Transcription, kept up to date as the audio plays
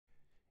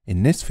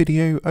In this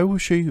video, I will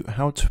show you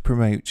how to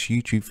promote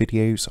YouTube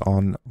videos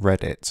on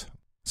Reddit.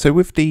 So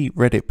with the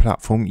Reddit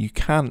platform, you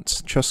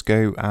can't just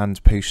go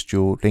and post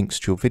your links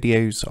to your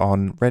videos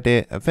on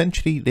Reddit.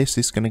 Eventually, this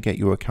is going to get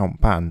your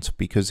account banned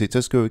because it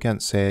does go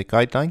against their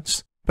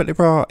guidelines. But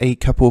there are a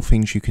couple of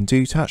things you can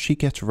do to actually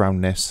get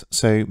around this,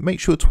 so make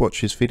sure to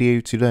watch this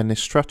video to learn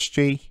this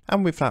strategy.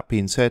 And with that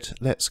being said,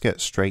 let's get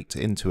straight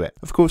into it.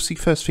 Of course, the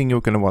first thing you're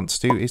going to want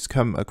to do is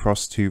come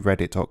across to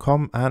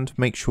reddit.com and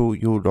make sure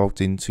you're logged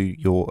into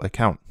your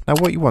account. Now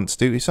what you want to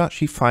do is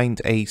actually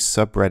find a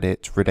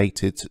subreddit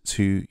related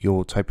to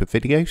your type of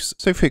videos.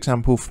 So for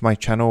example, for my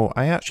channel,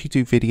 I actually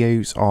do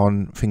videos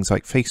on things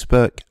like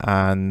Facebook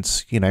and,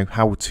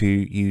 how to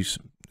use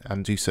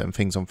and do certain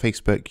things on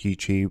Facebook,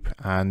 YouTube,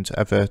 and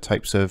other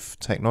types of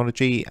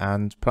technology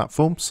and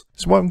platforms.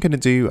 So what I'm going to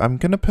do, I'm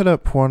going to put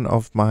up one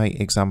of my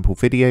example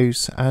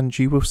videos and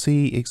you will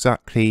see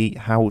exactly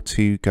how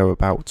to go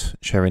about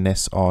sharing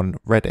this on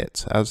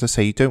Reddit. As I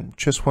say, you don't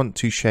just want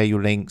to share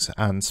your links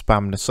and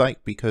spam the site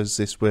because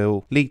this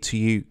will lead to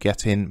you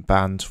getting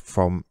banned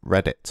from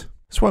Reddit.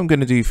 So what I'm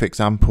going to do, for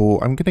example,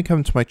 I'm going to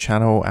come to my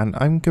channel and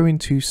I'm going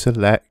to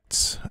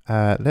select,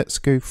 let's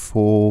go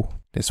for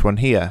this one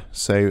here.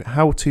 So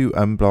how to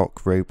unblock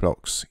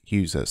Roblox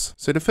users.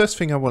 So the first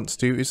thing I want to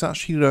do is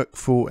actually look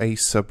for a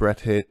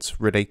subreddit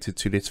related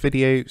to this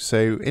video.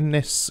 So in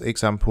this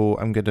example,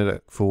 I'm going to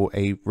look for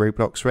a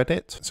Roblox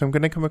Reddit. So I'm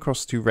going to come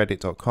across to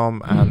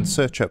reddit.com and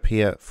search up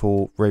here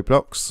for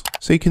Roblox.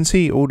 So you can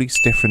see all these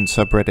different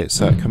subreddits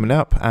that are coming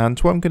up. And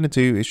what I'm going to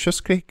do is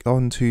just click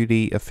onto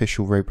the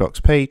official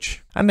Roblox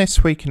page. And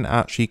this way you can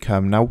actually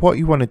come. Now what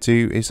you want to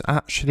do is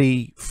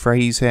actually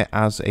phrase it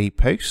as a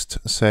post.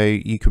 So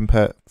you can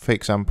put, for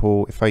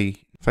example, if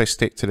I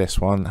stick to this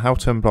one, how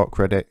to unblock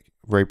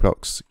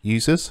Roblox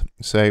users.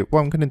 So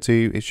what I'm going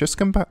to do is just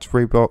come back to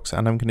Roblox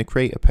and I'm going to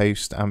create a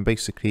post, and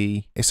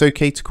basically it's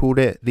okay to call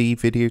it the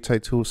video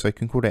title, so I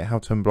can call it how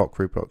to unblock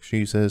Roblox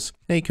users.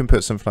 Now you can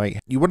put something like,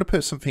 you want to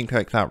put something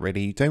like that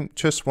really. You don't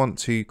just want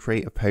to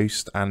create a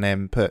post and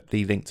then put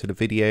the link to the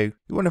video.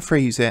 You want to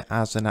phrase it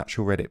as an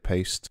actual Reddit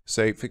post.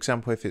 So for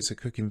example, if it's a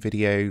cooking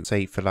video,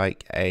 say for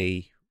like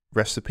a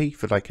recipe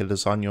for like a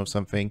lasagna or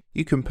something,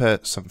 you can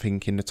put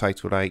something in the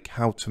title like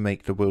how to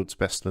make the world's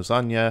best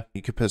lasagna.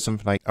 You could put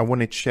something like, I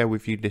wanted to share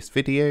with you this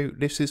video.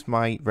 This is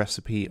my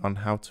recipe on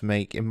how to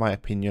make, in my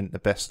opinion, the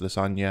best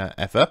lasagna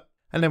ever.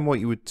 And then what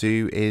you would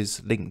do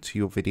is link to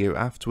your video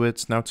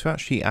afterwards. Now to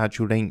actually add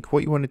your link,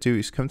 what you want to do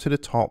is come to the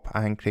top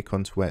and click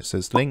onto where it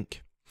says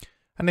link.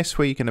 And this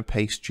way you're going to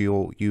paste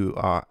your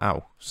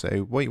URL.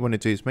 So what you want to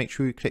do is make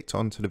sure you clicked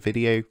onto the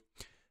video.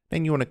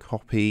 Then you want to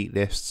copy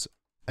this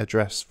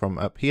address from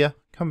up here,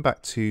 come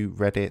back to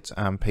Reddit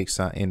and paste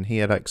that in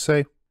here like so.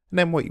 And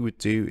then what you would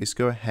do is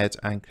go ahead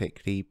and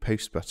click the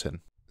post button.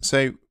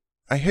 So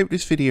I hope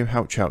this video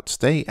helped you out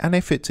today, and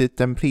if it did,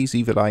 then please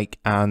leave a like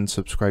and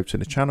subscribe to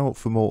the channel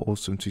for more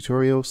awesome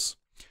tutorials.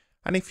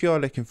 And if you are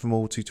looking for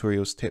more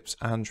tutorials, tips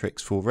and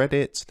tricks for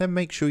Reddit, then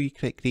make sure you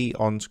click the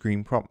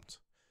on-screen prompt.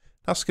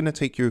 That's going to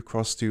take you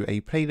across to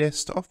a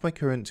playlist of my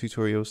current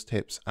tutorials,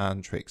 tips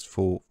and tricks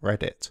for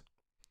Reddit.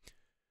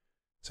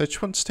 So I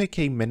just want to take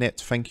a minute,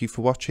 thank you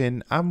for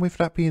watching, and with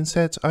that being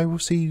said, I will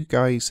see you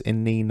guys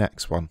in the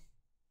next one.